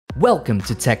Welcome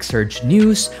to Tech Surge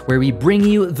News, where we bring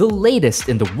you the latest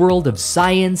in the world of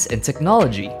science and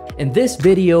technology. In this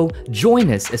video,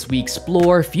 join us as we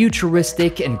explore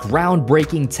futuristic and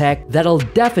groundbreaking tech that'll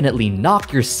definitely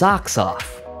knock your socks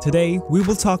off. Today, we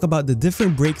will talk about the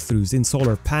different breakthroughs in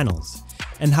solar panels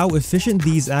and how efficient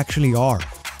these actually are.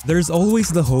 There's always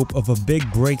the hope of a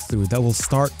big breakthrough that will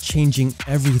start changing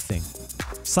everything.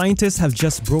 Scientists have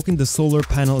just broken the solar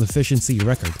panel efficiency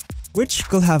record, which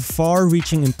could have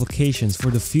far-reaching implications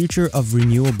for the future of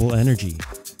renewable energy.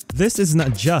 This is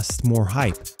not just more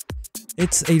hype.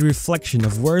 It's a reflection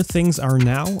of where things are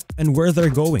now and where they're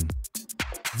going.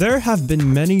 There have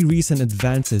been many recent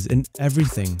advances in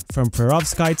everything from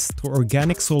perovskites to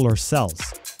organic solar cells.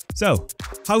 So,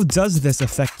 how does this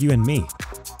affect you and me?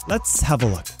 Let's have a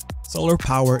look. Solar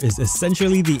power is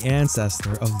essentially the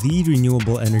ancestor of the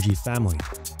renewable energy family,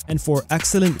 and for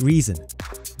excellent reason.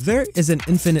 There is an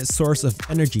infinite source of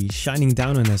energy shining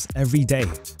down on us every day,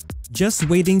 just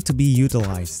waiting to be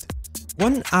utilized.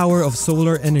 1 hour of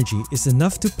solar energy is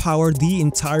enough to power the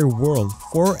entire world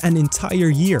for an entire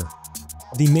year.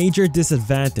 The major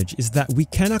disadvantage is that we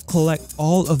cannot collect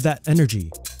all of that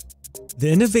energy.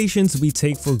 The innovations we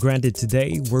take for granted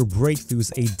today were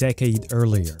breakthroughs a decade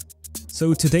earlier.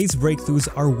 So today's breakthroughs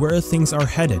are where things are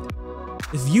headed.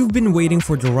 If you've been waiting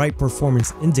for the right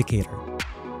performance indicator,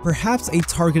 perhaps a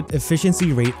target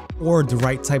efficiency rate or the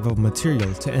right type of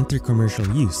material to enter commercial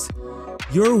use,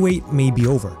 your wait may be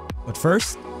over. But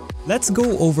first, let's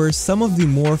go over some of the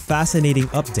more fascinating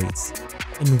updates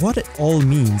and what it all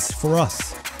means for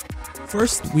us.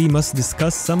 First, we must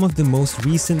discuss some of the most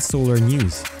recent solar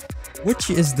news,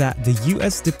 which is that the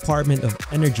US Department of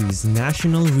Energy's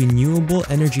National Renewable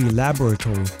Energy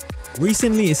Laboratory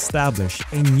recently established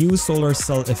a new solar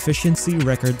cell efficiency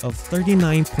record of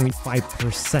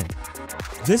 39.5%.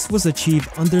 This was achieved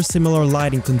under similar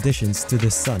lighting conditions to the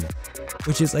sun,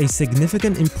 which is a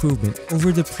significant improvement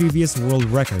over the previous world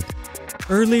record.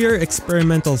 Earlier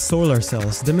experimental solar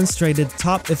cells demonstrated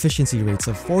top efficiency rates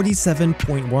of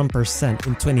 47.1%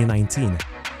 in 2019.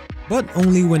 But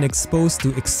only when exposed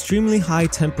to extremely high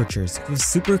temperatures with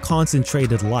super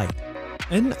concentrated light.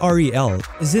 NREL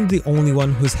isn't the only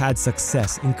one who's had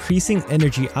success increasing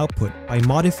energy output by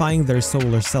modifying their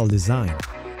solar cell design.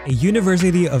 A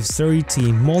University of Surrey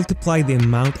team multiplied the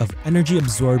amount of energy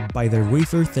absorbed by their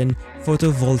wafer-thin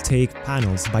photovoltaic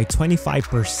panels by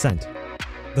 25%.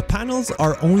 The panels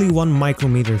are only 1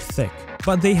 micrometer thick,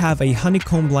 but they have a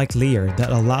honeycomb-like layer that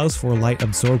allows for light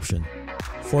absorption.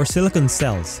 For silicon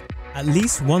cells, at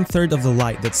least 1/3 of the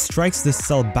light that strikes the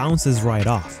cell bounces right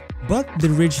off. But the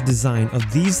ridge design of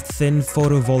these thin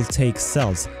photovoltaic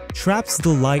cells traps the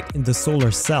light in the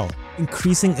solar cell,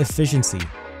 increasing efficiency.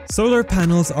 Solar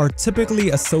panels are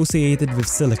typically associated with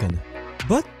silicon,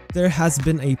 but there has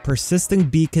been a persisting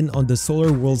beacon on the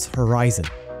solar world's horizon: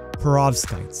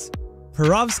 perovskites.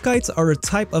 Perovskites are a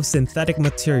type of synthetic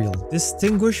material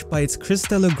distinguished by its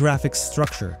crystallographic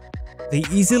structure. They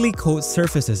easily coat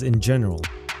surfaces in general,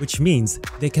 which means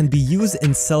they can be used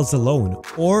in cells alone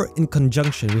or in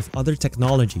conjunction with other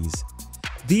technologies.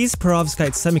 These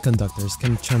perovskite semiconductors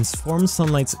can transform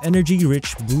sunlight's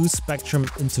energy-rich blue spectrum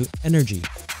into energy,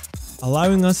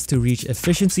 allowing us to reach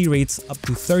efficiency rates up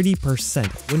to 30%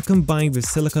 when combined with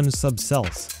silicon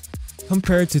subcells,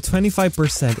 compared to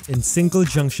 25% in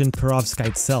single-junction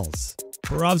perovskite cells.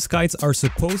 Perovskites are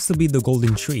supposed to be the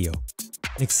golden trio: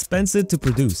 expensive to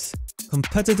produce,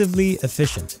 competitively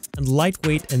efficient, and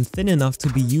lightweight and thin enough to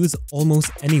be used almost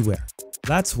anywhere.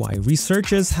 That's why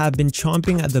researchers have been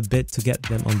chomping at the bit to get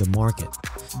them on the market.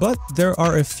 But there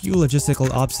are a few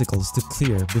logistical obstacles to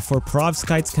clear before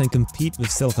perovskites can compete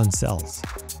with silicon cells.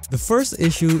 The first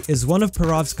issue is one of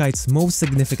perovskite's most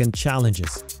significant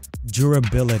challenges: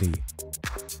 durability.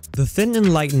 The thin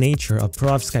and light nature of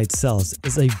perovskite cells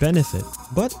is a benefit,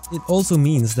 but it also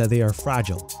means that they are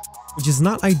fragile, which is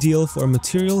not ideal for a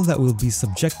material that will be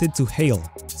subjected to hail,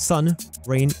 sun,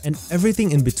 rain, and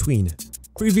everything in between.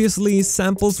 Previously,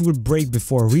 samples would break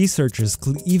before researchers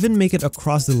could even make it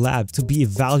across the lab to be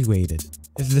evaluated.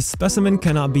 If the specimen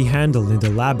cannot be handled in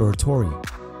the laboratory,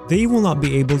 they will not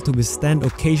be able to withstand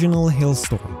occasional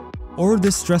hailstorm or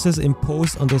the stresses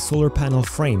imposed on the solar panel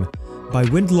frame by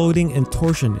wind loading and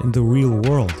torsion in the real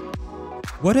world.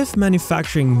 What if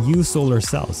manufacturing new solar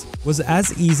cells was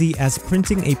as easy as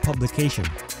printing a publication?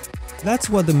 That's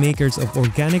what the makers of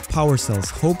organic power cells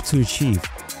hope to achieve,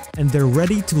 and they're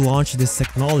ready to launch this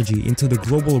technology into the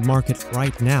global market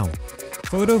right now.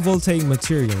 Photovoltaic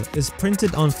material is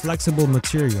printed on flexible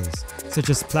materials, such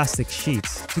as plastic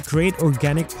sheets, to create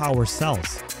organic power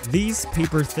cells. These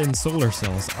paper-thin solar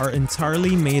cells are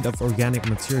entirely made of organic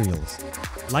materials.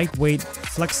 lightweight,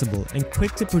 flexible, and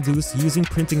quick to produce using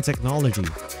printing technology,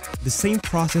 the same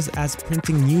process as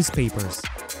printing newspapers.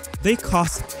 They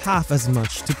cost half as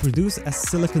much to produce as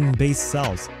silicon-based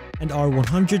cells and are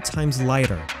 100 times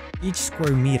lighter. Each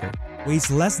square meter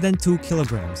weighs less than 2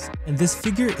 kilograms, and this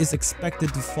figure is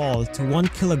expected to fall to 1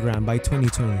 kilogram by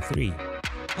 2023.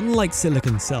 Unlike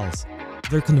silicon cells,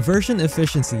 their conversion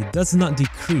efficiency does not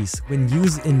decrease when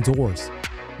used indoors,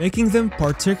 making them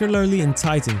particularly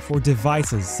enticing for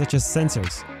devices such as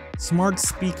sensors, smart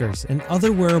speakers, and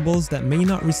other wearables that may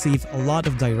not receive a lot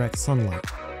of direct sunlight.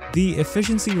 The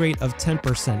efficiency rate of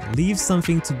 10% leaves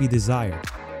something to be desired,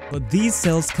 but these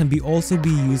cells can also be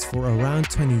used for around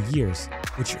 20 years,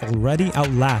 which already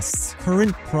outlasts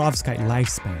current perovskite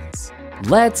lifespans.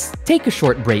 Let's take a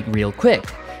short break real quick.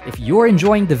 If you're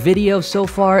enjoying the video so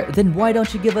far, then why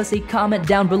don't you give us a comment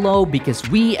down below, because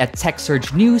we at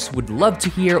TechSurge News would love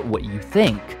to hear what you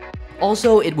think.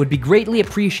 Also, it would be greatly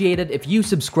appreciated if you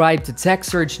subscribe to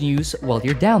TechSurge News while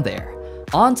you're down there.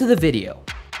 On to the video.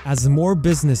 As more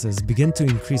businesses begin to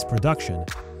increase production,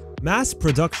 mass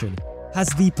production has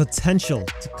the potential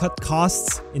to cut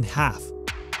costs in half.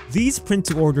 These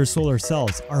print-to-order solar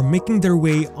cells are making their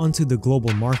way onto the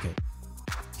global market.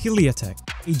 Heliotech,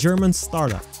 a German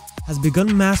startup, has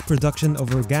begun mass production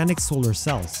of organic solar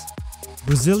cells.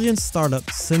 Brazilian startup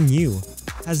Sunyu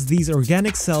has these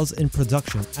organic cells in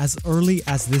production as early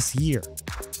as this year.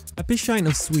 Epishine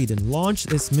of Sweden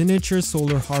launched its miniature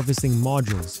solar harvesting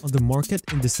modules on the market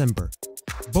in December,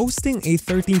 boasting a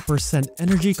 13%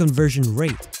 energy conversion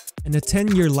rate and a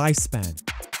 10-year lifespan.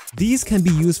 These can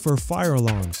be used for fire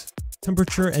alarms,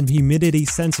 temperature and humidity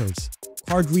sensors,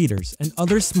 card readers, and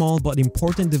other small but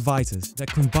important devices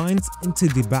that combines into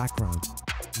the background.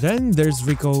 Then there's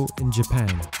Ricoh in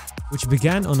Japan, which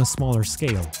began on a smaller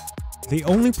scale. They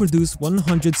only produce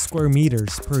 100 square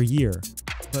meters per year,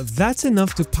 but that's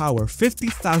enough to power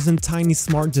 50,000 tiny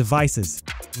smart devices,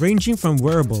 ranging from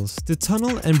wearables to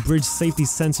tunnel and bridge safety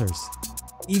sensors.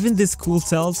 Even these cool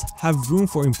cells have room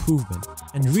for improvement,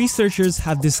 and researchers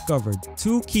have discovered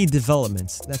two key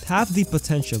developments that have the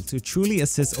potential to truly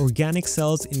assist organic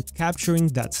cells in capturing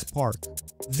that spark.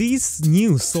 These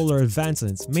new solar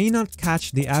advancements may not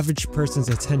catch the average person's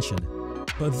attention,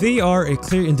 but they are a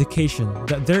clear indication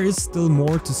that there is still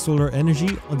more to solar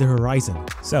energy on the horizon.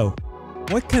 So,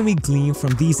 what can we glean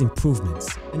from these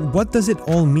improvements, and what does it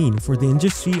all mean for the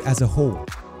industry as a whole?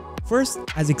 First,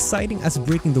 as exciting as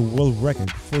breaking the world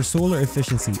record for solar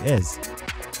efficiency is,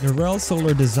 Neural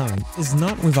solar design is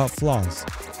not without flaws.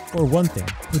 For one thing,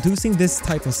 producing this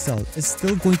type of cell is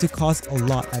still going to cost a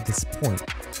lot at this point,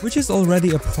 which is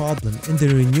already a problem in the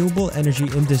renewable energy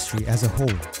industry as a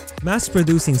whole.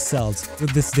 Mass-producing cells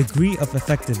with this degree of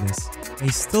effectiveness may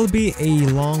still be a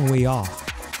long way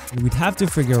off, and we'd have to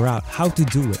figure out how to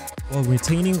do it while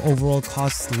retaining overall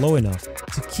costs low enough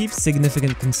to keep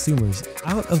significant consumers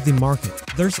out of the market.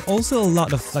 There's also a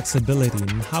lot of flexibility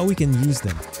in how we can use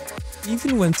them.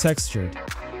 Even when textured,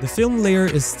 the film layer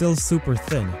is still super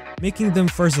thin, making them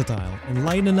versatile and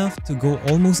light enough to go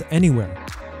almost anywhere.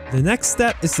 The next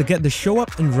step is to get the show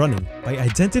up and running by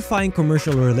identifying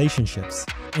commercial relationships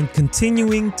and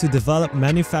continuing to develop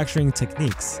manufacturing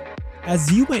techniques.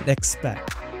 As you might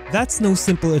expect, that's no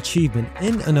simple achievement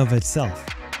in and of itself,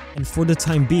 and for the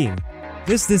time being,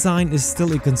 this design is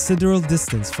still a considerable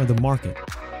distance from the market,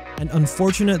 an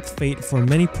unfortunate fate for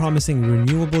many promising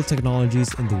renewable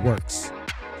technologies in the works.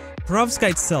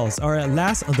 Perovskite cells are at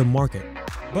last on the market,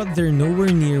 but they're nowhere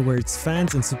near where its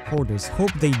fans and supporters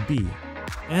hope they'd be,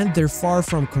 and they're far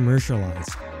from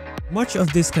commercialized. Much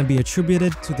of this can be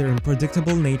attributed to their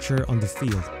unpredictable nature on the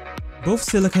field. Both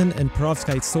silicon and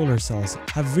perovskite solar cells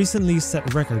have recently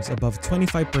set records above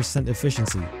 25%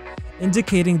 efficiency,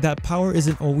 indicating that power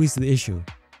isn't always the issue.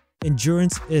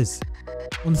 Endurance is.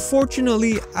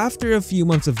 Unfortunately, after a few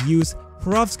months of use,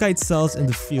 perovskite cells in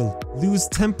the field lose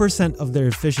 10% of their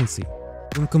efficiency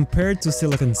when compared to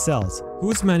silicon cells,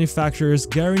 whose manufacturers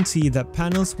guarantee that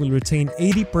panels will retain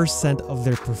 80% of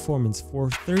their performance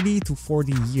for 30 to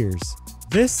 40 years.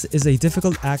 This is a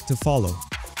difficult act to follow.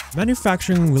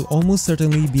 Manufacturing will almost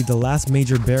certainly be the last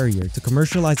major barrier to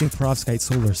commercializing perovskite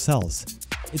solar cells.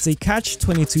 It's a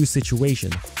catch-22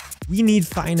 situation. We need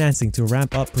financing to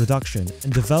ramp up production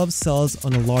and develop cells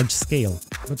on a large scale,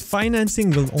 but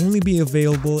financing will only be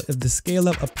available if the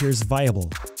scale-up appears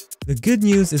viable. The good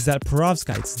news is that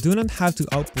perovskites do not have to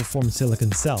outperform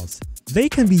silicon cells. They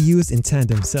can be used in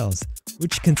tandem cells,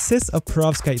 which consists of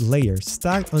perovskite layers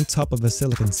stacked on top of a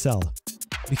silicon cell.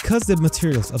 Because the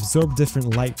materials absorb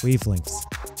different light wavelengths,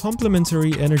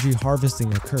 complementary energy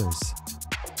harvesting occurs.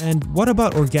 And what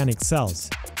about organic cells?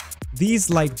 These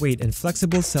lightweight and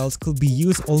flexible cells could be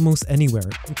used almost anywhere,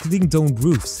 including domed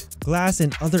roofs, glass,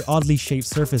 and other oddly shaped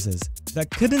surfaces that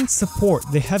couldn't support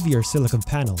the heavier silicon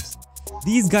panels.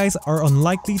 These guys are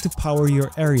unlikely to power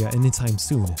your area anytime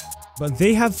soon, but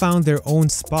they have found their own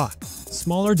spot: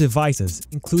 smaller devices,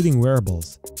 including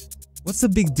wearables. What's the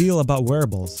big deal about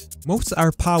wearables? Most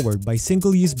are powered by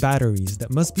single-use batteries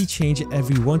that must be changed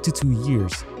every 1 to 2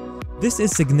 years. This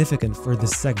is significant for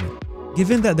this segment,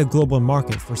 given that the global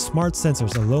market for smart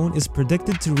sensors alone is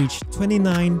predicted to reach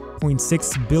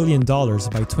 $29.6 billion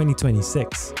by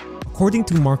 2026. According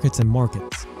to Markets and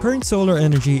Markets, current solar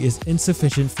energy is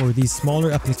insufficient for these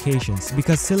smaller applications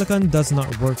because silicon does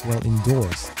not work well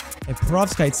indoors, and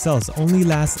perovskite cells only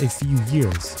last a few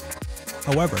years.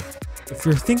 However, if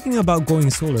you're thinking about going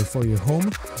solar for your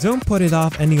home, don't put it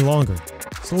off any longer.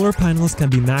 Solar panels can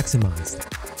be maximized.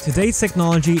 Today's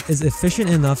technology is efficient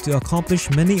enough to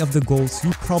accomplish many of the goals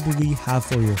you probably have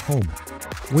for your home.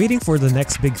 Waiting for the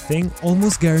next big thing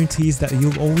almost guarantees that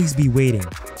you'll always be waiting,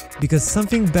 because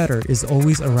something better is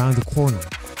always around the corner.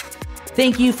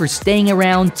 Thank you for staying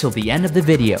around till the end of the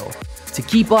video. To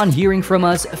keep on hearing from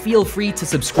us, feel free to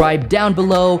subscribe down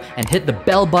below and hit the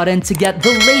bell button to get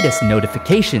the latest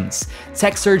notifications.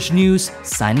 TechSurge News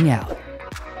signing out.